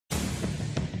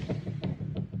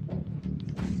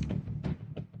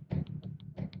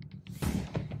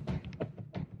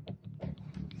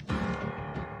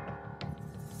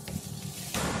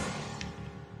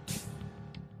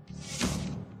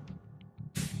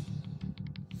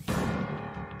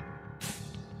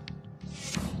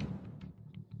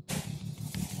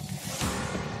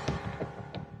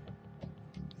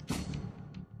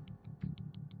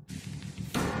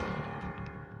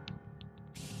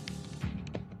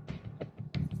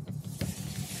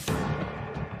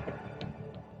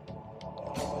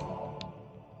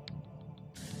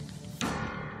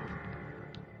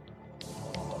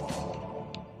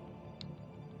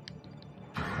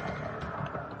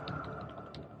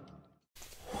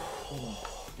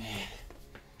Oh, man.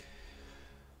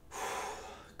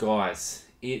 Guys,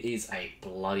 it is a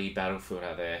bloody battlefield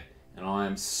out there, and I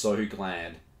am so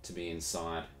glad to be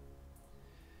inside.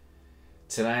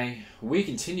 Today, we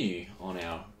continue on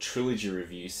our trilogy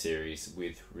review series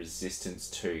with Resistance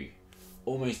 2.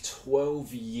 Almost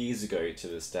 12 years ago to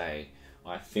this day,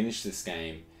 I finished this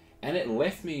game, and it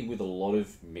left me with a lot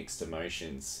of mixed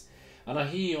emotions. And I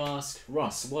hear you ask,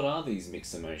 Russ, what are these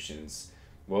mixed emotions?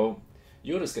 Well,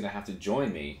 you're just going to have to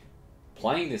join me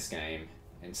playing this game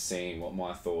and seeing what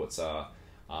my thoughts are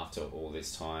after all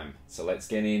this time. So let's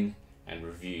get in and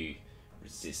review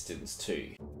Resistance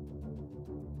 2.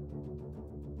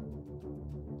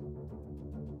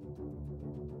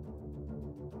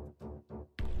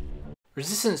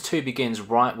 Resistance 2 begins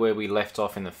right where we left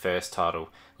off in the first title.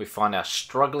 We find our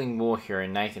struggling war hero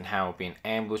Nathan Howell being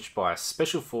ambushed by a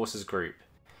special forces group.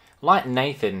 Like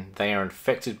Nathan, they are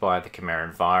infected by the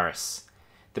Chimeran virus.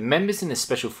 The members in the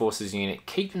special forces unit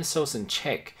keep themselves in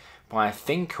check by a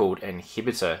thing called an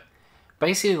inhibitor,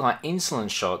 basically like insulin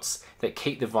shots that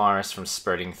keep the virus from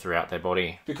spreading throughout their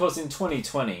body. Because in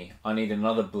 2020, I need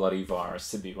another bloody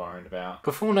virus to be worried about.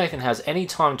 Before Nathan has any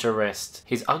time to rest,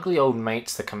 his ugly old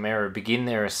mates, the Chimera, begin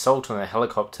their assault on the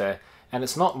helicopter, and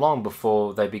it's not long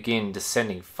before they begin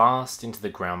descending fast into the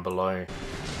ground below.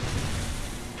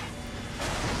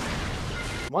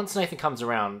 Once Nathan comes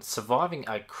around, surviving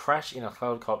a crash in a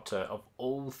helicopter of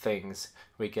all things,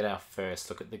 we get our first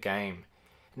look at the game.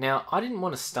 Now, I didn't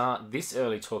want to start this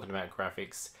early talking about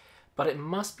graphics, but it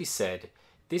must be said,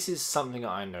 this is something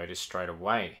I noticed straight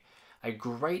away. A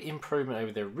great improvement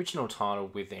over the original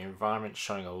title, with the environment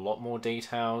showing a lot more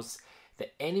details, the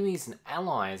enemies and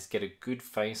allies get a good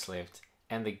facelift,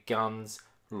 and the guns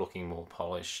looking more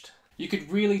polished. You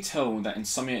could really tell that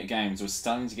Insomniac Games was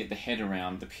starting to get the head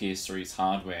around the PS3's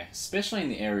hardware, especially in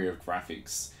the area of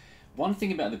graphics. One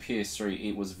thing about the PS3,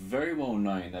 it was very well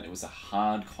known that it was a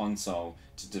hard console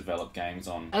to develop games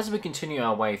on. As we continue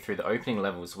our way through the opening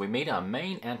levels, we meet our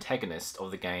main antagonist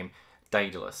of the game,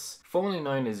 Daedalus, formerly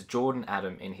known as Jordan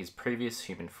Adam in his previous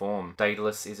human form.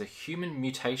 Daedalus is a human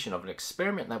mutation of an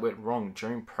experiment that went wrong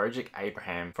during Project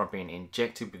Abraham from being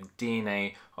injected with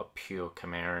DNA of pure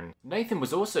Chimeran. Nathan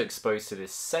was also exposed to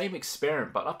this same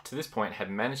experiment, but up to this point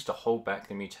had managed to hold back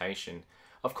the mutation.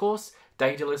 Of course,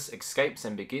 Daedalus escapes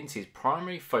and begins his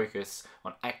primary focus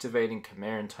on activating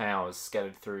Chimeran towers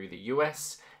scattered through the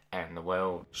US and the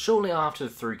world. Shortly after,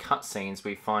 through cutscenes,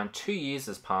 we find 2 years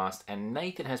has passed and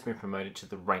Nathan has been promoted to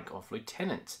the rank of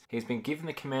lieutenant. He's been given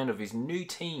the command of his new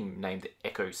team named the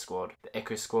Echo Squad. The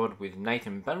Echo Squad, with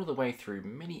Nathan, battle their way through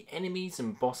many enemies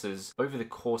and bosses over the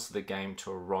course of the game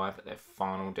to arrive at their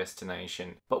final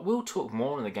destination. But we'll talk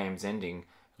more on the game's ending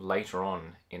later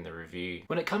on in the review.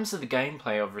 When it comes to the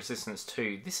gameplay of Resistance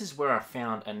 2, this is where I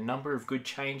found a number of good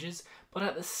changes, but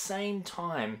at the same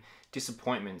time,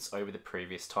 disappointments over the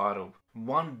previous title.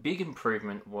 One big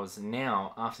improvement was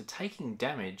now, after taking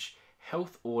damage,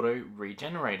 health auto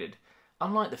regenerated.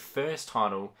 Unlike the first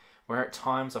title, where at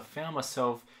times I found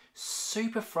myself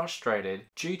super frustrated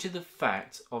due to the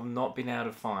fact of not being able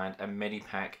to find a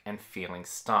medipack and feeling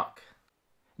stuck.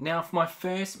 Now, for my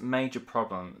first major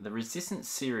problem, the Resistance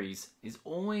series has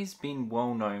always been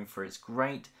well known for its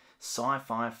great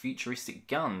sci-fi futuristic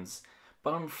guns,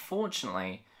 but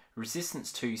unfortunately,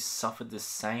 Resistance 2 suffered the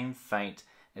same fate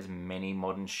as many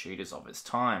modern shooters of its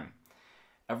time.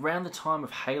 Around the time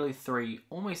of Halo 3,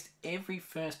 almost every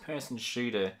first-person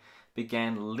shooter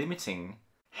began limiting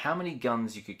how many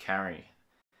guns you could carry.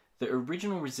 The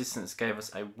original Resistance gave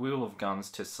us a wheel of guns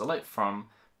to select from,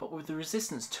 but with the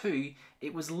Resistance 2,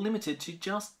 it was limited to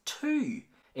just 2.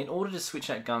 In order to switch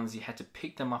out guns, you had to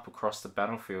pick them up across the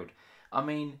battlefield. I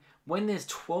mean, when there's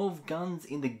 12 guns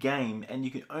in the game and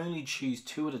you can only choose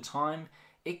 2 at a time,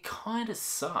 it kinda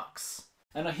sucks.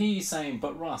 And I hear you saying,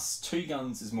 but Russ, 2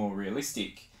 guns is more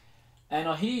realistic. And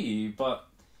I hear you, but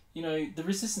you know, the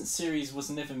Resistance series was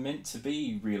never meant to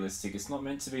be realistic. It's not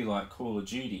meant to be like Call of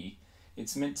Duty.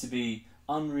 It's meant to be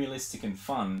unrealistic and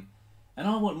fun. And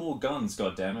I want more guns,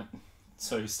 goddammit.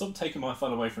 So stop taking my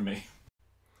fun away from me.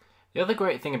 The other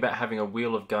great thing about having a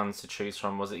wheel of guns to choose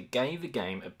from was it gave the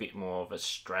game a bit more of a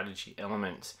strategy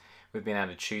element. We've been able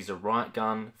to choose the right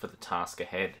gun for the task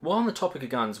ahead. While on the topic of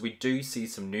guns, we do see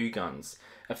some new guns.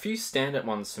 A few standout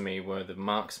ones for me were the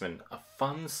Marksman, a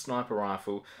fun sniper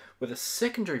rifle with a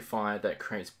secondary fire that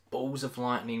creates balls of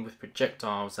lightning with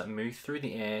projectiles that move through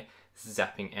the air,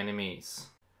 zapping enemies.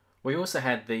 We also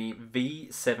had the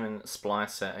V7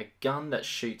 Splicer, a gun that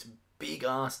shoots big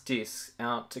ass discs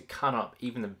out to cut up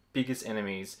even the biggest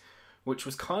enemies, which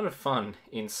was kind of fun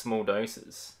in small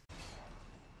doses.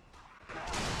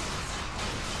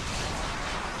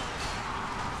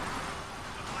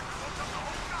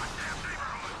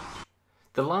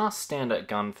 The last standout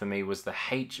gun for me was the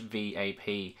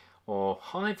HVAP, or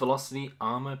High Velocity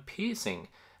Armor Piercing,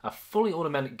 a fully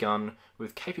automatic gun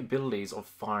with capabilities of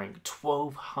firing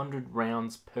 1200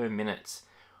 rounds per minute,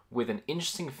 with an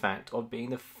interesting fact of being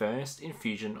the first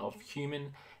infusion of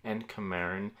human and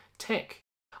Chimeran tech.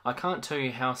 I can't tell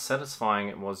you how satisfying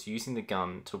it was using the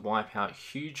gun to wipe out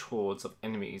huge hordes of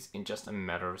enemies in just a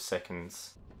matter of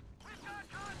seconds.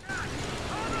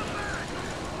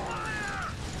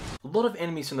 A lot of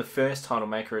enemies from the first title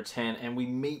make a return, and we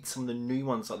meet some of the new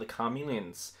ones like the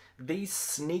Chameleons. These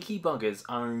sneaky buggers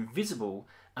are invisible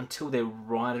until they're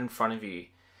right in front of you.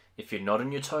 If you're not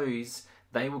on your toes,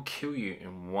 they will kill you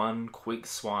in one quick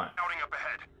swipe. Shouting up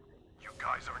ahead. You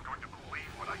guys aren't going to believe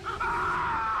what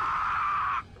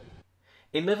I...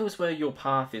 In levels where your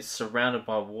path is surrounded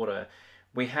by water,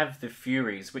 we have the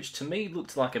Furies, which to me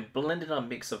looked like a blended up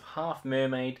mix of half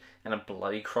mermaid and a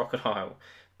bloody crocodile.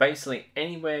 Basically,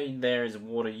 anywhere there is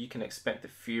water, you can expect the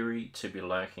Fury to be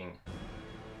lurking.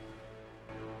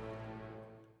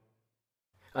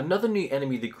 Another new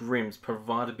enemy, the Grims,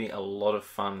 provided me a lot of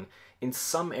fun. In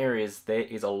some areas, there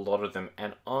is a lot of them,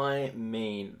 and I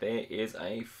mean, there is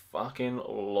a fucking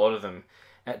lot of them.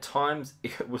 At times,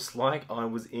 it was like I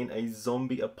was in a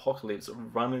zombie apocalypse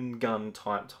run and gun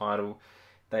type title.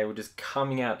 They were just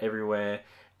coming out everywhere,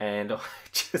 and I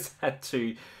just had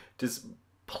to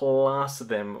plaster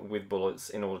them with bullets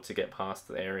in order to get past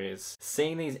the areas.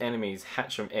 Seeing these enemies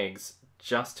hatch from eggs,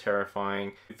 just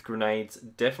terrifying, with grenades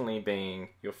definitely being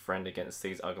your friend against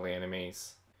these ugly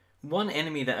enemies. One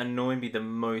enemy that annoyed me the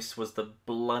most was the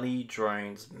bloody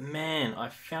drones. Man, I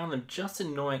found them just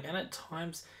annoying, and at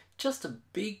times just a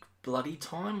big bloody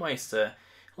time waster.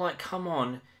 Like, come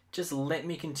on, just let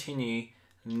me continue.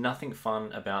 Nothing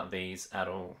fun about these at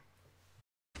all.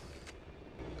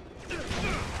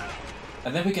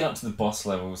 And then we get up to the boss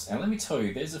levels, and let me tell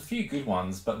you, there's a few good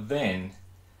ones, but then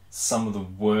some of the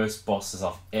worst bosses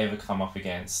I've ever come up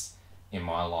against in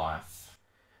my life.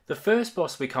 The first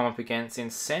boss we come up against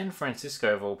in San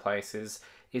Francisco of all places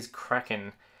is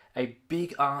Kraken, a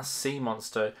big ass sea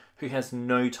monster who has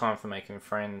no time for making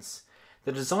friends.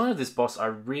 The design of this boss I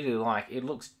really like. It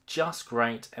looks just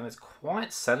great and it's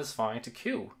quite satisfying to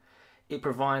kill. It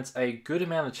provides a good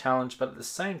amount of challenge, but at the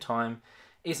same time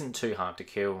isn't too hard to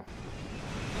kill.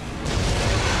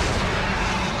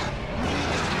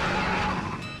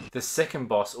 The second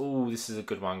boss, ooh, this is a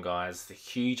good one guys. The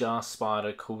huge ass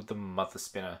spider called the Mother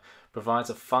Spinner provides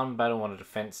a fun battle on a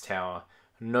defense tower.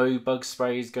 No bug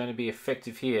spray is going to be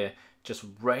effective here, just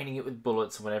raining it with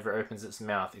bullets whenever it opens its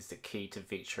mouth is the key to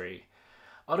victory.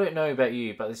 I don't know about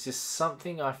you, but it's just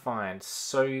something I find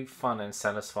so fun and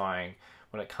satisfying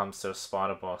when it comes to a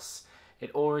spider boss.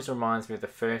 It always reminds me of the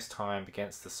first time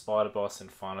against the spider boss in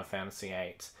Final Fantasy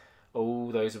VIII.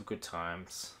 Oh, those were good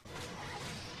times.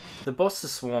 The boss, the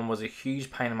Swarm, was a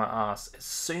huge pain in my ass. As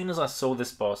soon as I saw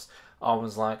this boss, I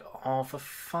was like, oh, for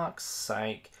fuck's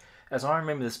sake. As I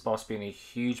remember this boss being a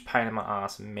huge pain in my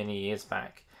ass many years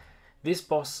back. This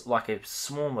boss, like a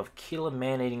swarm of killer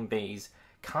man-eating bees,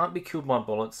 can't be killed by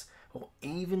bullets or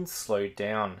even slowed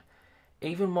down.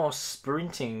 Even while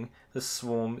sprinting, the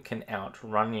Swarm can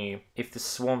outrun you. If the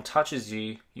Swarm touches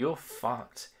you, you're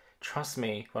fucked. Trust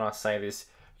me when I say this,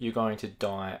 you're going to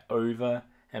die over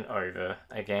and over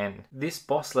again. This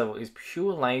boss level is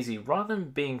pure lazy. Rather than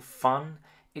being fun,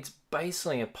 it's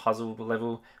basically a puzzle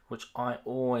level, which I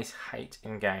always hate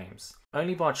in games.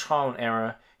 Only by trial and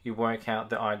error you work out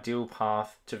the ideal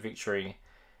path to victory.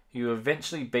 You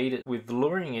eventually beat it with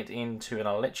luring it into an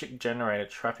electric generator,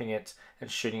 trapping it and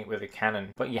shooting it with a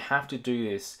cannon. But you have to do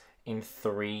this in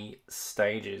 3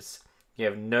 stages. You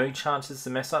have no chances to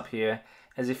mess up here,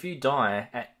 as if you die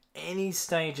at any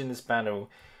stage in this battle,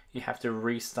 you have to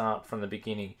restart from the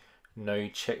beginning. No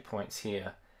checkpoints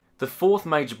here. The 4th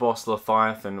major boss,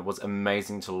 Leviathan, was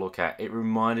amazing to look at. It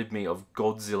reminded me of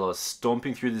Godzilla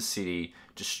stomping through the city,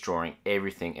 destroying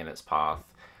everything in its path.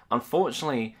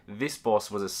 Unfortunately, this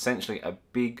boss was essentially a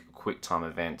big quick time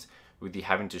event, with you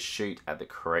having to shoot at the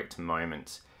correct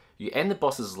moment. You end the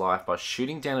boss's life by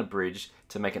shooting down a bridge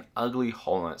to make an ugly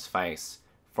hole in its face.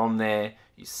 From there,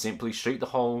 you simply shoot the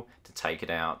hole to take it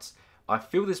out. I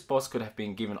feel this boss could have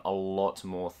been given a lot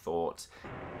more thought.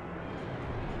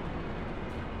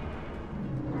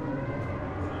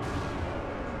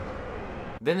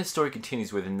 Then the story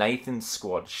continues with Nathan's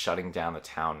squad shutting down the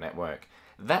town network.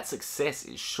 That success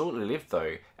is short-lived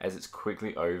though, as it's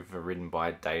quickly overridden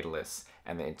by Daedalus,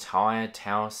 and the entire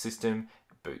tower system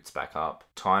boots back up.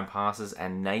 Time passes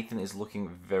and Nathan is looking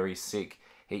very sick.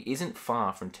 He isn't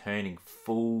far from turning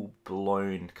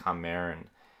full-blown Chimeran.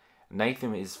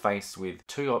 Nathan is faced with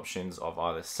 2 options of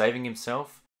either saving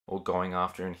himself or going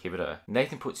after inhibitor.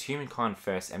 Nathan puts humankind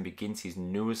first and begins his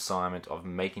new assignment of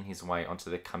making his way onto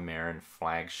the Chimeran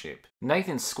flagship.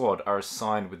 Nathan's squad are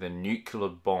assigned with a nuclear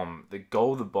bomb. The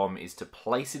goal of the bomb is to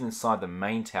place it inside the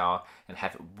main tower and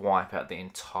have it wipe out the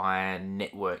entire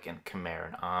network and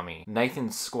Chimeran army.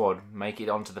 Nathan's squad make it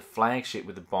onto the flagship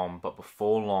with the bomb, but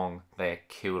before long they are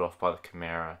killed off by the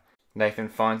Chimera. Nathan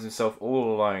finds himself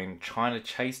all alone trying to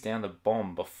chase down the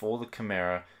bomb before the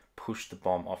Chimera push the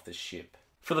bomb off the ship.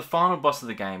 For the final boss of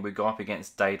the game, we go up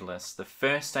against Daedalus. The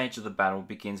first stage of the battle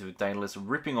begins with Daedalus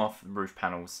ripping off roof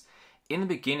panels. In the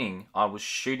beginning, I was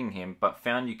shooting him, but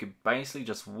found you could basically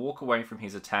just walk away from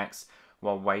his attacks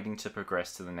while waiting to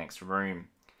progress to the next room.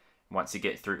 Once you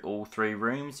get through all 3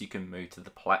 rooms, you can move to the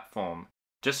platform.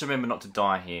 Just remember not to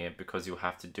die here, because you'll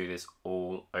have to do this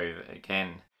all over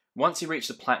again. Once you reach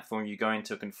the platform, you go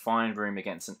into a confined room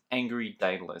against an angry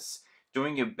Daedalus.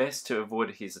 Doing your best to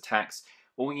avoid his attacks,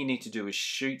 all you need to do is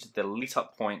shoot the lit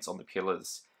up points on the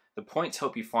pillars. The points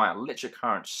help you fire electric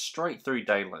current straight through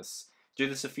Daedalus. Do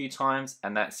this a few times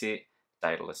and that's it.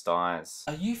 Daedalus dies.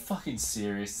 Are you fucking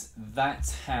serious?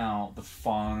 That's how the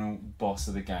final boss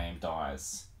of the game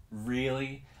dies?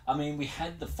 Really? I mean, we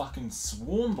had the fucking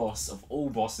swarm boss of all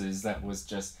bosses that was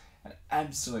just an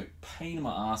absolute pain in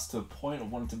my ass to the point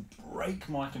of wanting to break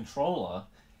my controller.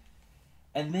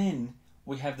 And then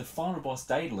we have the final boss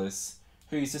Daedalus,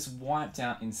 who's just wiped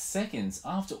out in seconds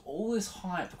after all this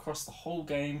hype across the whole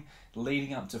game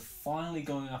leading up to finally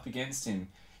going up against him.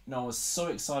 You know, I was so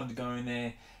excited to go in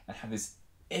there and have this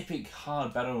epic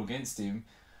hard battle against him,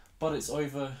 but it's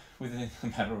over within a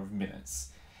matter of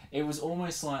minutes. It was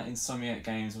almost like Insomniac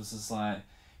Games was just like,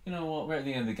 you know what, we're at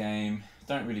the end of the game,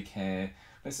 don't really care,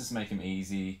 let's just make him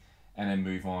easy and then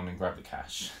move on and grab the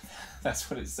cash. That's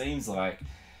what it seems like.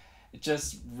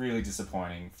 Just really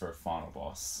disappointing for a final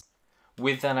boss.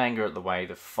 With that anger at the way,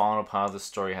 the final part of the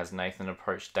story has Nathan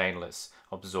approach Daedalus,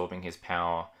 absorbing his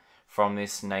power. From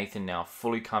this, Nathan, now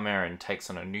fully Chimeran, takes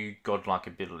on a new godlike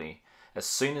ability. As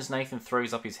soon as Nathan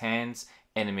throws up his hands,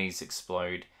 enemies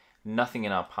explode. Nothing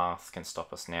in our path can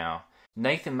stop us now.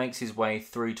 Nathan makes his way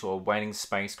through to a waiting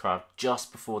spacecraft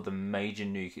just before the major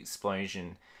nuke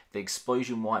explosion. The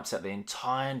explosion wipes out the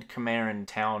entire Chimeran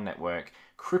tower network,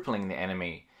 crippling the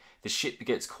enemy. The ship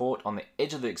gets caught on the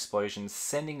edge of the explosion,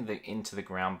 sending it into the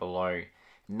ground below.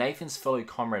 Nathan's fellow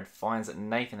comrade finds that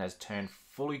Nathan has turned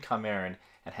fully Chimeran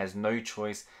and has no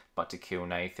choice but to kill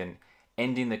Nathan,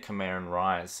 ending the Chimeran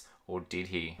rise. Or did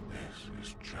he? This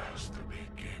is just the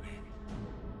beginning.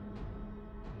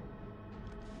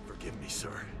 Forgive me,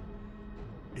 sir.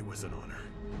 It was an honor.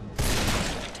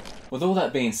 With all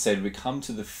that being said, we come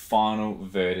to the final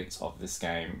verdict of this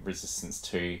game, Resistance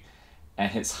 2.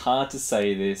 And it's hard to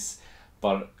say this,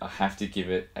 but I have to give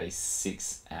it a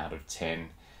 6 out of 10.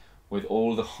 With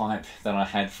all the hype that I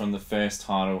had from the first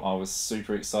title, I was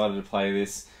super excited to play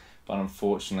this, but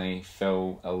unfortunately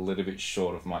fell a little bit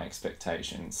short of my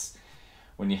expectations.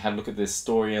 When you had a look at the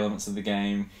story elements of the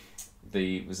game,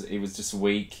 it was just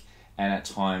weak, and at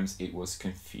times it was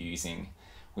confusing.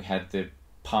 We had the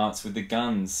parts with the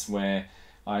guns where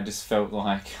I just felt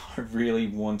like I really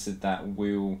wanted that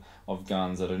wheel of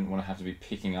guns. I didn't want to have to be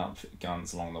picking up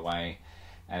guns along the way.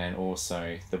 And then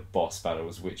also the boss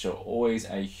battles, which are always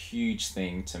a huge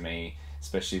thing to me,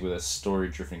 especially with a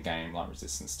story-driven game like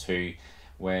Resistance 2,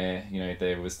 where, you know,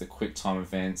 there was the quick time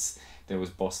events, there was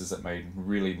bosses that made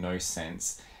really no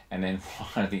sense, and then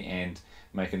right at the end,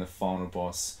 making the final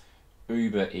boss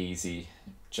uber easy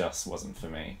just wasn't for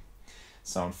me.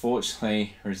 So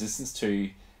unfortunately, Resistance 2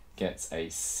 gets a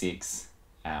 6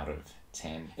 out of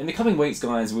 10. In the coming weeks,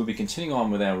 guys, we'll be continuing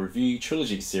on with our review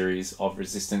trilogy series of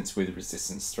Resistance with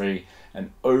Resistance 3.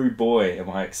 And oh boy, am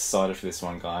I excited for this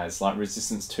one, guys. Like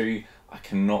Resistance 2, I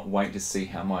cannot wait to see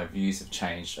how my views have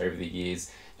changed over the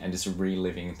years and just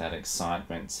reliving that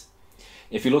excitement.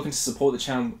 If you're looking to support the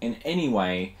channel in any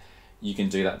way, you can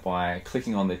do that by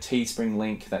clicking on the Teespring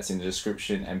link that's in the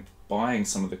description and buying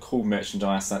some of the cool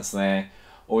merchandise that's there.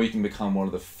 Or you can become one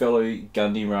of the fellow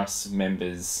Gundamruss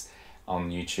members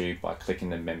on YouTube by clicking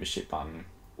the membership button.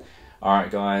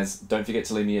 Alright guys, don't forget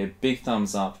to leave me a big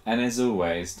thumbs up, and as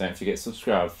always, don't forget to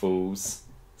subscribe, fools.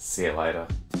 See you later.